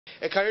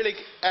Caerlig,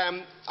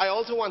 I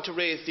also want to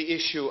raise the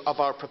issue of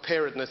our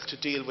preparedness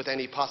to deal with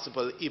any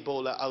possible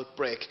Ebola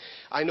outbreak.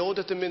 I know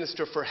that the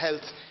Minister for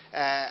Health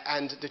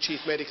and the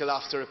Chief Medical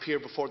Officer appear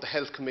before the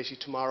Health Committee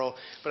tomorrow,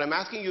 but I'm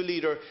asking you,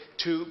 Leader,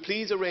 to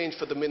please arrange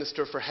for the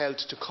Minister for Health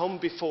to come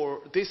before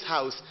this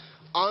House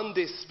on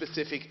this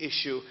specific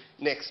issue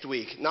next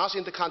week, not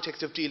in the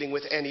context of dealing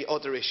with any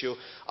other issue.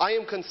 I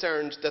am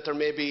concerned that there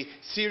may be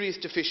serious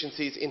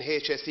deficiencies in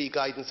HSE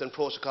guidance and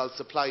protocols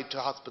supplied to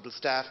hospital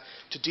staff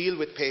to deal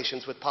with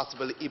patients with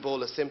possible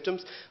Ebola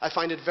symptoms. I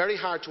find it very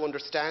hard to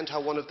understand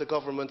how one of the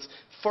government's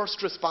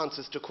first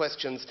responses to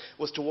questions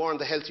was to warn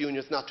the health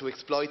unions not to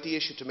exploit the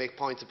issue to make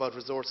points about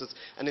resources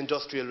and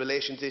industrial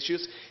relations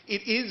issues.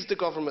 It is the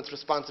government's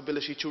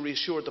responsibility to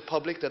reassure the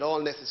public that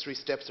all necessary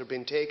steps are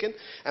being taken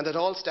and that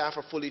all staff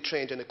are fully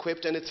trained and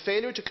equipped, and its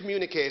failure to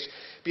communicate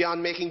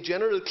beyond making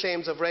general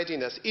claims of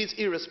readiness is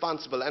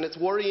irresponsible, and it's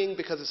worrying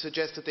because it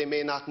suggests that they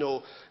may not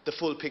know the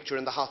full picture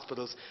in the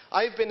hospitals.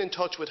 I've been in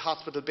touch with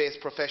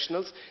hospital-based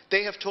professionals.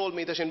 They have told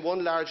me that in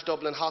one large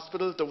Dublin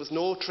hospital there was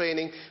no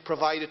training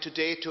provided to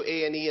date to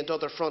A&E and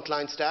other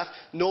frontline staff.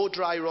 No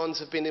dry runs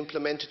have been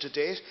implemented to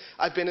date.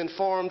 I've been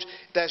informed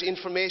that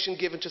information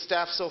given to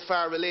staff so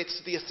far relates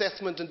to the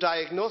assessment and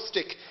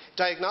diagnostic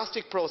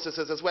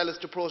processes as well as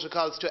to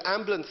protocols to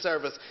ambulance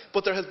service,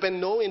 but there has been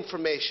no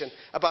information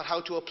about how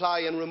to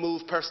apply and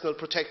remove personal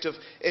protective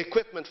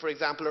equipment, for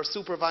example, or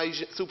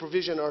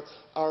supervision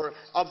or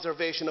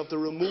observation of the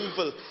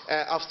removal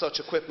of such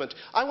equipment.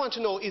 I want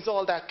to know, is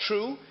all that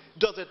true?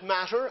 Does it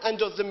matter? And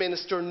does the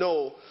Minister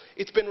know?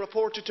 It's been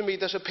reported to me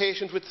that a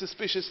patient with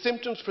suspicious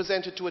symptoms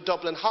presented to a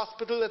Dublin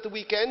hospital at the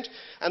weekend,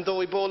 and though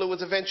Ebola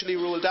was eventually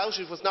ruled out,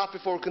 it was not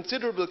before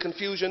considerable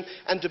confusion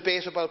and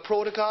debate about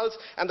protocols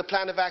and the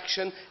plan of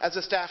action as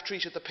the staff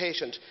treated the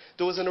patient.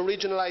 There was an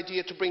original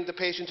idea to bring the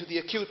patient to the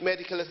acute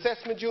medical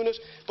assessment unit,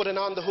 but an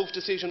on-the-hoof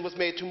decision was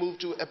made to move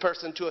the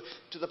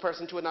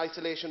person to an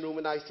isolation room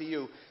in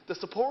ICU. The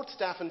support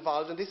staff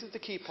involved, and this is the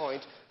key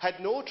point, had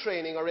no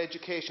training or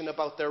education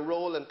about their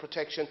role and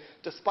protection,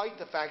 despite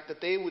the fact that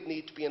they would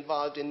need to be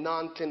involved in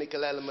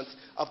non-clinical elements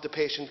of the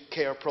patient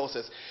care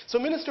process. So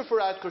Minister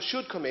Varadkar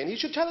should come in. He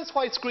should tell us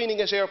why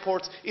screening at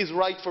airports is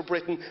right for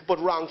Britain but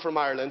wrong from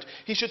Ireland.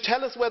 He should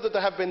tell us whether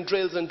there have been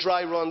drills and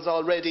dry runs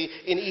already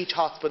in each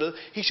hospital.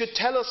 He should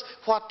tell us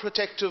what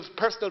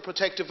personal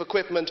protective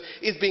equipment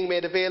is being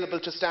made available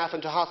to staff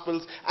and to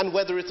hospitals, and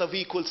whether it's of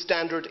equal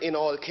standard in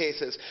all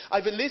cases. I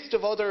have a list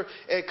of other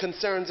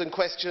concerns and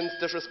questions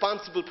that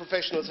responsible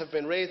professionals have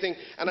been raising,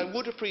 and I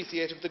would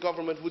appreciate if the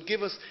government would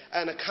give us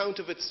an account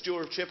of its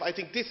stewardship. I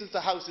think this is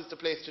the House is the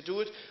place to do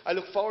it. I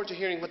look forward to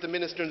hearing what the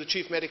Minister and the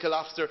Chief Medical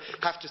Officer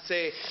have to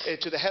say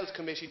to the Health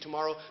Committee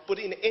tomorrow. But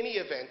in any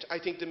event, I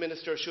think the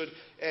Minister should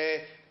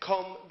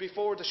come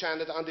before the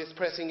Seanad on this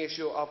pressing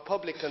issue of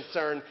public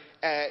concern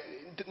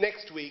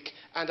next week,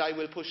 and I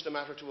will push the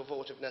matter to a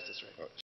vote if necessary.